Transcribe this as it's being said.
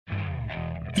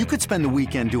You could spend the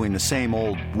weekend doing the same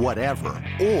old whatever,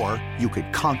 or you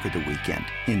could conquer the weekend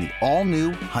in the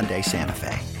all-new Hyundai Santa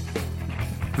Fe.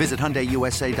 Visit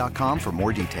HyundaiUSA.com for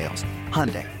more details.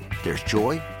 Hyundai, there's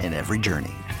joy in every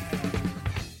journey.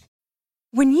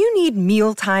 When you need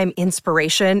mealtime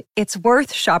inspiration, it's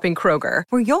worth shopping Kroger,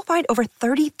 where you'll find over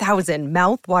 30,000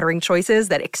 mouth-watering choices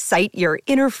that excite your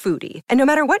inner foodie. And no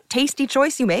matter what tasty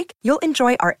choice you make, you'll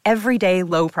enjoy our everyday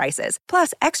low prices,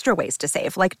 plus extra ways to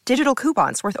save, like digital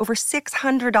coupons worth over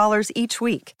 $600 each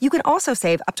week. You can also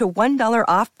save up to $1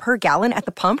 off per gallon at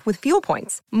the pump with fuel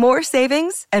points. More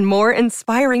savings and more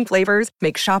inspiring flavors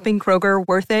make shopping Kroger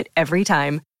worth it every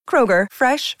time. Kroger,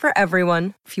 fresh for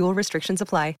everyone. Fuel restrictions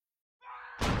apply.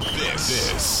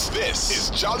 This is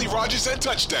Jolly Rogers and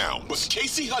Touchdown with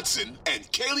Casey Hudson and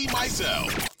Kaylee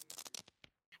Mizell.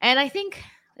 And I think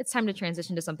it's time to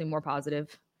transition to something more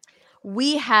positive.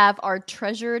 We have our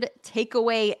treasured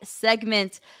takeaway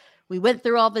segment. We went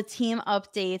through all the team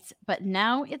updates, but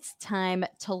now it's time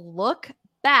to look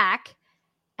back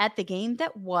at the game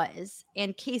that was.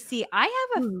 And Casey, I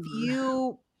have a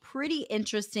few pretty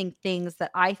interesting things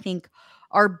that I think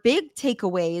are big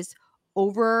takeaways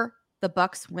over the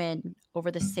Bucs win over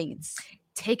the Saints.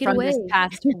 Take it from away. This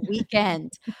past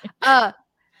weekend.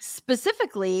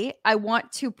 Specifically, I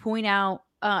want to point out,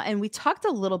 and we talked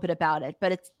a little bit about it,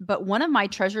 but one of my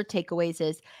treasured takeaways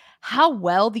is how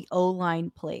well the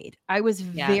O-line played. I was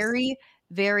very,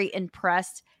 very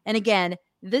impressed. And again,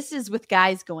 this is with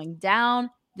guys going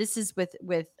down. This is with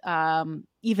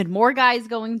even more guys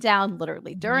going down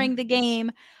literally during the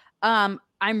game. I'm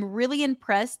really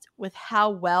impressed with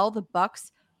how well the Bucs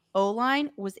O-line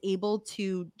was able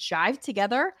to jive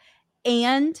together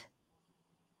and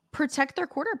protect their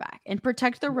quarterback and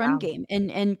protect the run game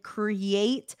and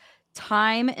create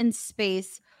time and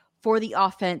space for the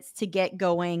offense to get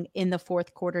going in the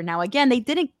fourth quarter. Now, again, they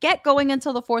didn't get going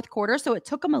until the fourth quarter, so it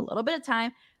took them a little bit of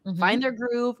time to find their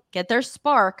groove, get their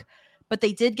spark, but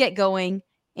they did get going.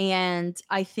 And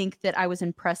I think that I was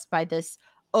impressed by this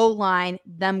O-line,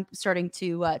 them starting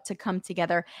to come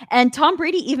together. And Tom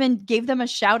Brady even gave them a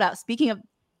shout out. Speaking of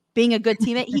being a good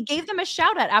teammate, he gave them a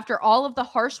shout out after all of the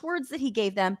harsh words that he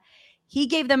gave them. He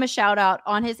gave them a shout out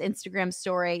on his Instagram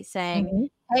story saying,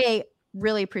 hey,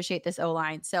 really appreciate this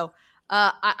O-line. So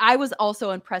I was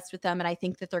also impressed with them. And I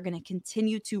think that they're going to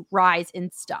continue to rise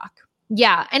in stock.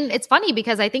 Yeah. And it's funny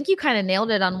because I think you kind of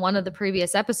nailed it on one of the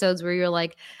previous episodes where you're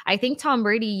like, I think Tom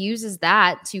Brady uses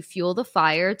that to fuel the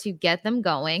fire, to get them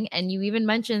going. And you even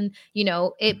mentioned,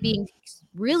 it being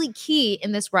really key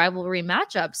in this rivalry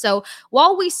matchup. So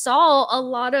while we saw a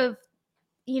lot of,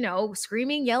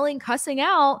 screaming, yelling, cussing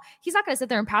out, he's not going to sit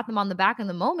there and pat them on the back in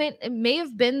the moment. It may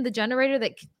have been the generator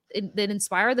that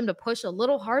inspired them to push a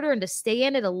little harder and to stay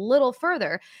in it a little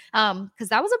further. Because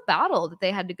that was a battle that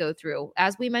they had to go through.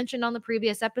 As we mentioned on the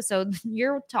previous episode,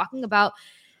 you're talking about,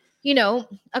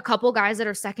 a couple guys that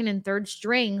are second and third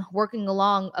string working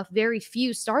along a very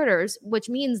few starters, which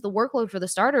means the workload for the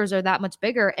starters are that much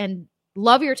bigger. And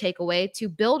love your takeaway to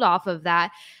build off of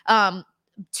that.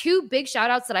 Two big shout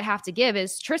outs that I have to give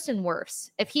is Tristan Wirfs.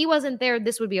 If he wasn't there,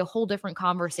 this would be a whole different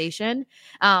conversation,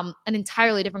 an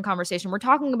entirely different conversation. We're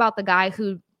talking about the guy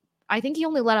who I think he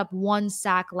only let up one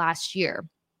sack last year,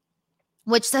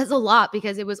 which says a lot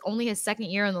because it was only his second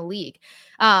year in the league.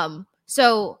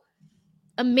 So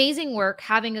amazing work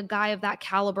having a guy of that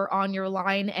caliber on your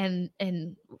line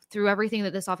and through everything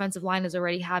that this offensive line is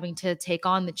already having to take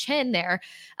on the chin there.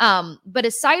 But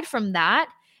aside from that,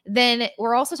 then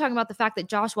we're also talking about the fact that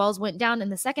Josh Wells went down in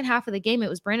the second half of the game. It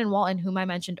was Brandon Walton, whom I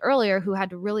mentioned earlier, who had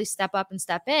to really step up and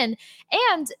step in.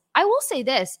 And I will say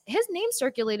this, his name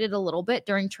circulated a little bit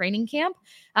during training camp.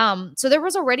 So there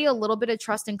was already a little bit of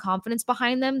trust and confidence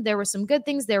behind them. There were some good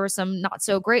things. There were some not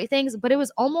so great things, but it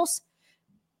was almost,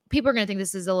 people are going to think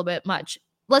this is a little bit much.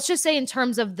 Let's just say in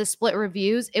terms of the split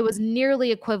reviews, it was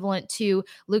nearly equivalent to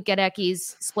Luke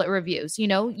Gedecki's split reviews.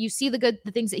 You see the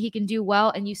things that he can do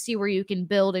well, and you see where you can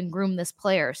build and groom this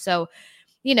player. So,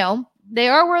 they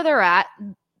are where they're at.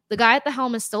 The guy at the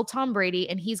helm is still Tom Brady,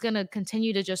 and he's going to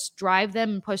continue to just drive them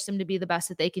and push them to be the best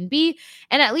that they can be.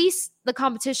 And at least the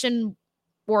competition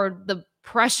or the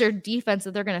pressured defense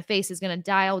that they're going to face is going to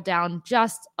dial down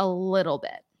just a little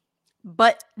bit.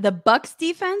 But the Bucs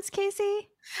defense, Casey,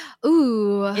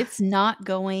 it's not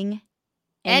going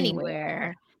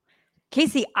anywhere.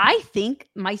 Casey, I think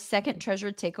my second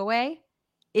treasured takeaway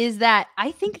is that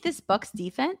I think this Bucs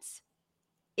defense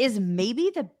is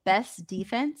maybe the best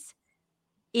defense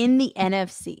in the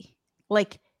NFC.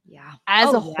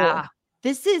 As a whole,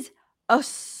 this is a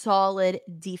solid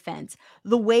defense.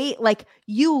 The way,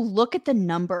 you look at the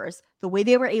numbers, the way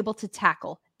they were able to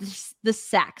tackle, the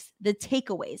sacks, the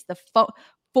takeaways, the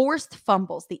forced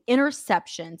fumbles, the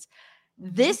interceptions.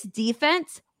 This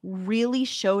defense really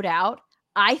showed out.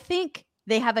 I think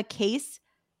they have a case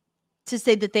to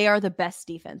say that they are the best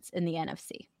defense in the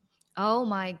NFC. Oh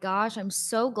my gosh, I'm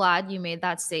so glad you made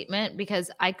that statement because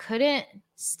I couldn't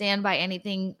stand by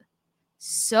anything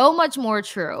so much more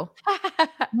true,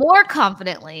 more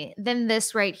confidently than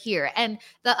this right here. And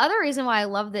the other reason why I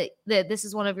love that this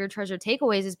is one of your treasure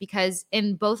takeaways is because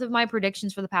in both of my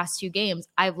predictions for the past 2 games,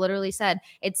 I've literally said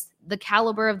it's the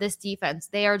caliber of this defense.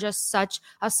 They are just such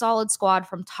a solid squad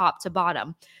from top to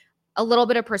bottom. A little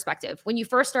bit of perspective. When you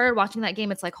first started watching that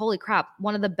game, it's like, holy crap,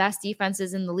 one of the best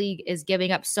defenses in the league is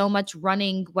giving up so much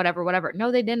running, whatever. No,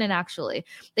 they didn't actually.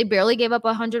 They barely gave up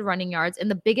 100 running yards.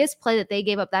 And the biggest play that they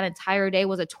gave up that entire day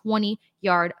was a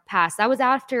 20-yard pass. That was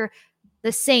after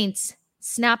the Saints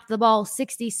snapped the ball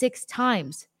 66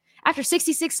 times. After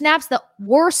 66 snaps, the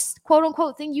worst quote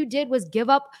unquote thing you did was give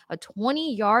up a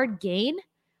 20-yard gain.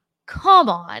 Come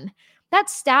on. That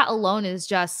stat alone is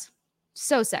just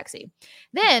so sexy.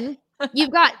 Then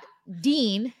you've got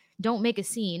Dean, don't make a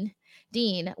scene,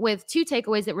 Dean, with 2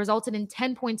 takeaways that resulted in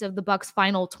 10 points of the Bucs'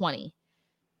 final 20.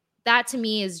 That to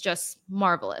me is just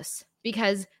marvelous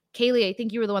because Kaylee, I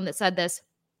think you were the one that said this.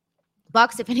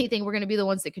 Bucs, if anything, were going to be the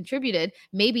ones that contributed,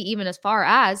 maybe even as far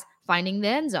as finding the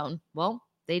end zone. Well,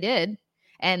 they did.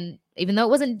 And even though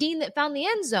it wasn't Dean that found the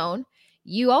end zone,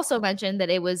 you also mentioned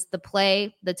that it was the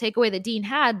play, the takeaway that Dean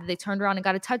had, they turned around and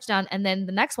got a touchdown. And then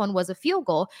the next one was a field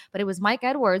goal, but it was Mike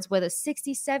Edwards with a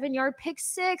 67-yard pick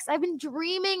 6. I've been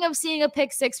dreaming of seeing a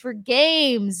pick 6 for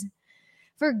games.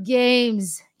 For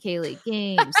games, Kaylee,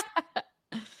 games.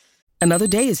 Another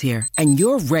day is here and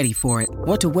you're ready for it.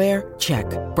 What to wear? Check.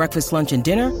 Breakfast, lunch, and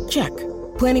dinner? Check.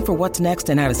 Planning for what's next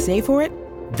and how to save for it?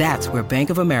 That's where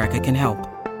Bank of America can help.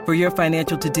 For your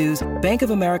financial to-dos, Bank of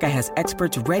America has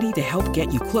experts ready to help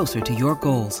get you closer to your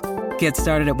goals. Get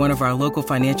started at one of our local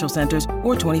financial centers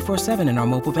or 24/7 in our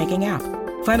mobile banking app.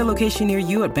 Find a location near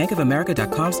you at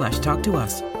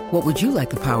bankofamerica.com/talktous. What would you like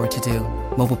the power to do?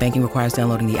 Mobile banking requires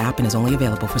downloading the app and is only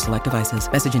available for select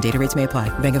devices. Message and data rates may apply.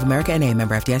 Bank of America N.A.,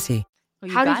 member FDIC. Well,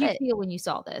 How did you feel when you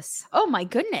saw this? Oh my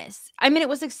goodness. I mean, it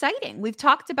was exciting. We've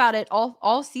talked about it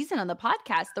all season on the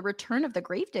podcast, the return of the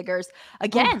Gravediggers.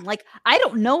 Again, like I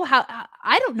don't know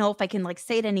if I can like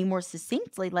say it any more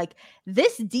succinctly. Like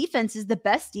this defense is the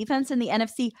best defense in the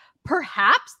NFC,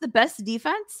 perhaps the best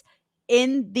defense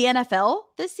in the NFL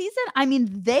this season. I mean,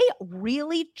 they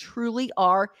really truly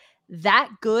are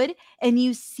that good. And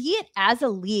you see it as a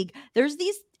league. There's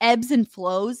these ebbs and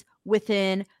flows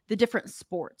within the different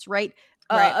sports, right?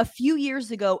 A few years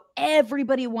ago,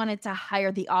 everybody wanted to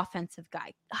hire the offensive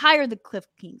guy, hire the Cliff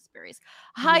Kingsburys,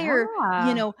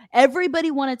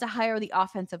 everybody wanted to hire the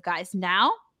offensive guys.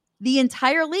 Now, the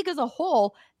entire league as a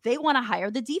whole, they want to hire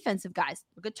the defensive guys.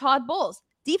 Look at Todd Bowles,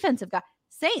 defensive guy.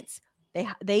 Saints,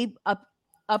 they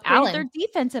upgraded their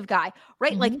defensive guy,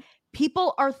 right? Like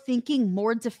people are thinking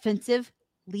more defensively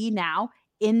now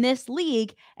in this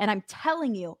league. And I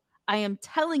am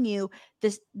telling you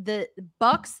this, the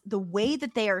Bucs, the way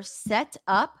that they are set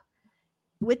up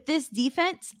with this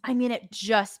defense, I mean, it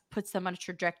just puts them on a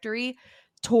trajectory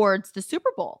towards the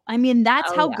Super Bowl. I mean,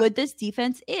 that's how good this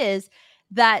defense is.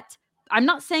 That I'm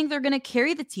not saying they're going to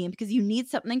carry the team because you need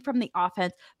something from the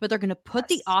offense, but they're going to put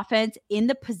the offense in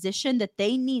the position that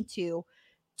they need to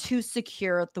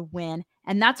secure the win.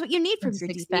 And that's what you need from your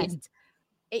defense.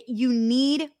 You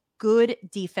need good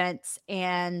defense.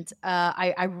 And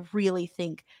I really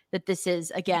think that this is,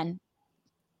 again,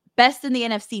 best in the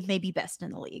NFC, maybe best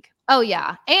in the league. Oh,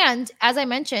 yeah. And as I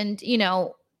mentioned,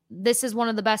 this is one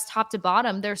of the best top to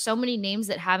bottom. There's so many names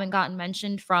that haven't gotten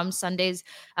mentioned from Sunday's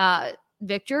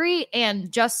victory,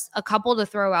 and just a couple to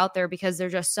throw out there because they're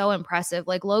just so impressive.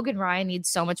 Like Logan Ryan needs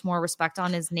so much more respect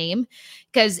on his name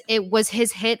because it was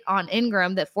his hit on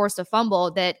Ingram that forced a fumble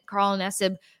that Carl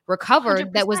Nassib recovered.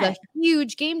 100%. That was a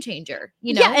huge game changer.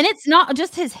 Yeah, and it's not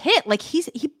just his hit. Like he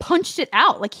punched it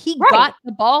out. Like he got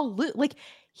the ball loose. Like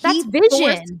he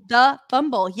forced the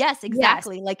fumble. Yes,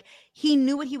 exactly. Yes. Like he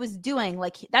knew what he was doing.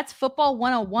 Like that's football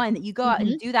 101 that you go out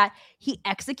and do that. He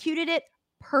executed it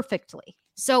perfectly.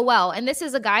 So well. And this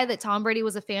is a guy that Tom Brady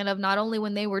was a fan of, not only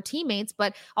when they were teammates,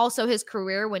 but also his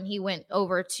career when he went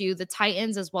over to the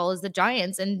Titans as well as the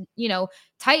Giants. And,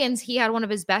 Titans, he had one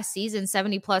of his best seasons,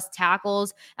 70 plus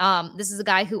tackles. This is a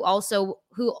guy who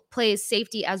plays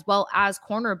safety as well as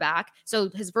cornerback. So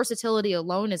his versatility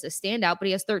alone is a standout, but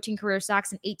he has 13 career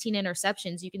sacks and 18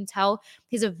 interceptions. You can tell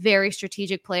he's a very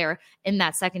strategic player in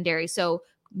that secondary. So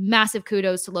massive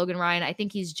kudos to Logan Ryan. I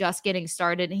think he's just getting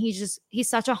started, and he's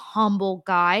such a humble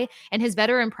guy, and his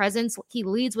veteran presence, he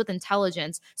leads with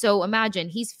intelligence. So imagine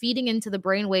he's feeding into the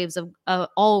brainwaves of an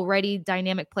already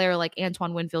dynamic player like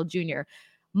Antoine Winfield Jr.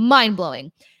 Mind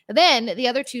blowing. Then the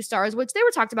other two stars, which they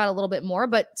were talked about a little bit more,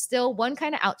 but still one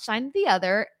kind of outshined the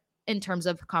other in terms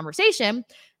of conversation.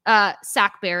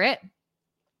 Zach Barrett.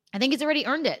 I think he's already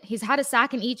earned it. He's had a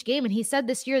sack in each game, and he said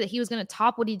this year that he was going to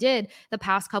top what he did the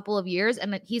past couple of years,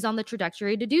 and that he's on the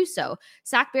trajectory to do so.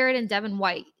 Zach Barrett and Devin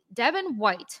White. Devin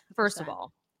White, first of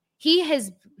all, he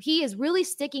is really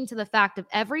sticking to the fact of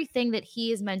everything that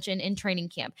he has mentioned in training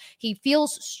camp. He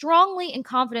feels strongly and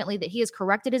confidently that he has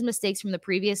corrected his mistakes from the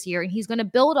previous year, and he's going to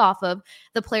build off of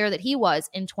the player that he was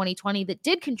in 2020 that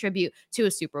did contribute to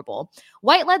a Super Bowl.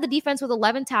 White led the defense with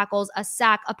 11 tackles, a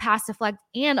sack, a pass deflect,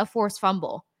 and a forced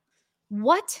fumble.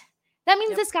 What? That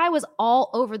means this guy was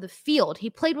all over the field. He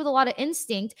played with a lot of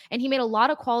instinct, and he made a lot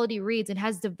of quality reads and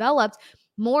has developed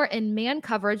more in man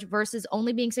coverage versus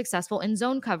only being successful in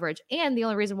zone coverage. And the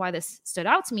only reason why this stood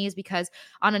out to me is because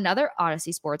on another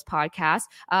Odyssey Sports podcast,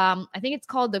 I think it's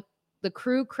called the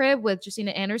Crew Crib with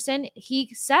Justina Anderson,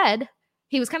 he said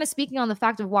he was kind of speaking on the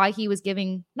fact of why he was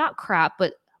giving not crap,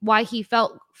 but why he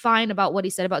felt fine about what he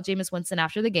said about Jameis Winston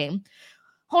after the game.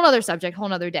 Whole nother subject, whole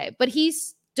nother day. But he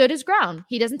stood his ground.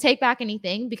 He doesn't take back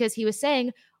anything because he was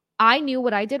saying, I knew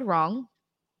what I did wrong.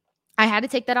 I had to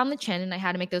take that on the chin, and I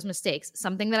had to make those mistakes.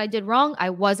 Something that I did wrong, I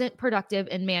wasn't productive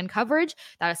in man coverage.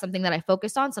 That is something that I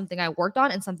focused on, something I worked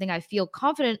on, and something I feel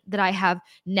confident that I have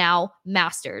now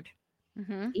mastered.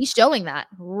 Mm-hmm. He's showing that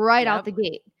right out the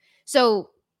gate.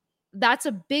 So that's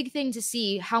a big thing to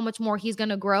see how much more he's going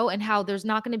to grow, and how there's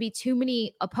not going to be too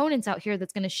many opponents out here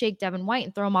that's going to shake Devin White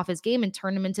and throw him off his game and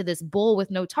turn him into this bull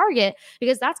with no target,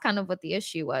 because that's kind of what the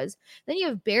issue was. Then you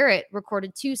have Barrett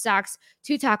recorded 2 sacks,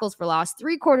 2 tackles for loss,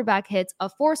 3 quarterback hits, a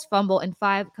forced fumble, and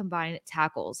 5 combined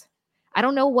tackles. I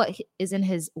don't know what is in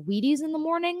his Wheaties in the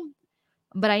morning,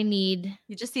 but he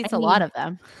just eats a lot of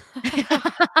them.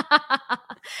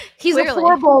 He's clearly a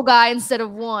 4 bowl guy instead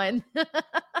of 1.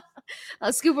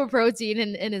 A scoop of protein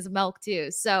in his milk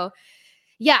too. So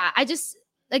yeah,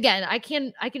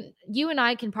 you and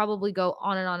I can probably go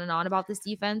on and on and on about this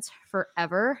defense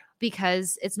forever,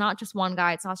 because it's not just one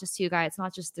guy. It's not just 2 guys. It's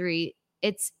not just 3.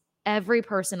 It's every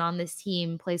person on this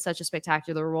team plays such a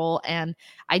spectacular role. And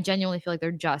I genuinely feel like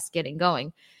they're just getting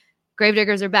going.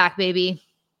 Gravediggers are back, baby.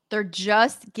 They're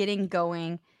just getting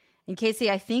going. And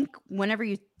Casey, I think whenever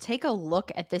you take a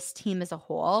look at this team as a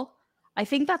whole, I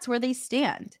think that's where they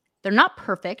stand. They're not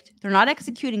perfect. They're not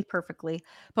executing perfectly.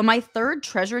 But my third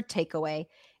treasured takeaway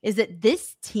is that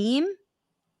this team,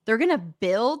 they're going to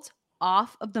build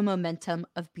off of the momentum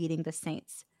of beating the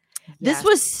Saints. Yes. This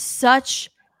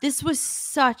was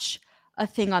such a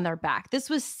thing on their back.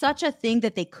 This was such a thing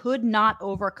that they could not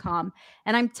overcome.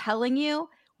 And I'm telling you,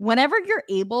 whenever you're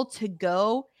able to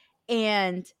go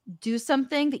and do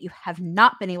something that you have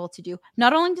not been able to do,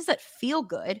 not only does it feel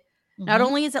good, not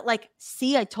only is it like,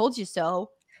 see, I told you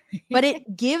so, but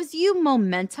it gives you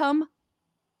momentum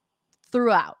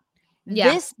throughout.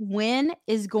 Yeah. This win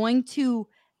is going to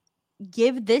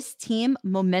give this team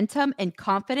momentum and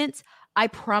confidence, I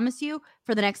promise you,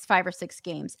 for the next 5 or 6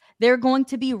 games. They're going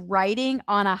to be riding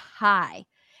on a high.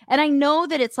 And I know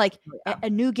that it's like a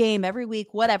new game every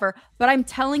week, whatever, but I'm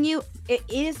telling you, it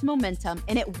is momentum,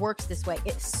 and it works this way.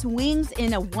 It swings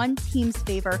in a one team's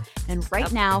favor. And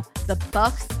right now, the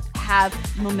Bucs have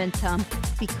momentum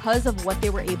because of what they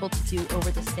were able to do over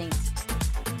the Saints.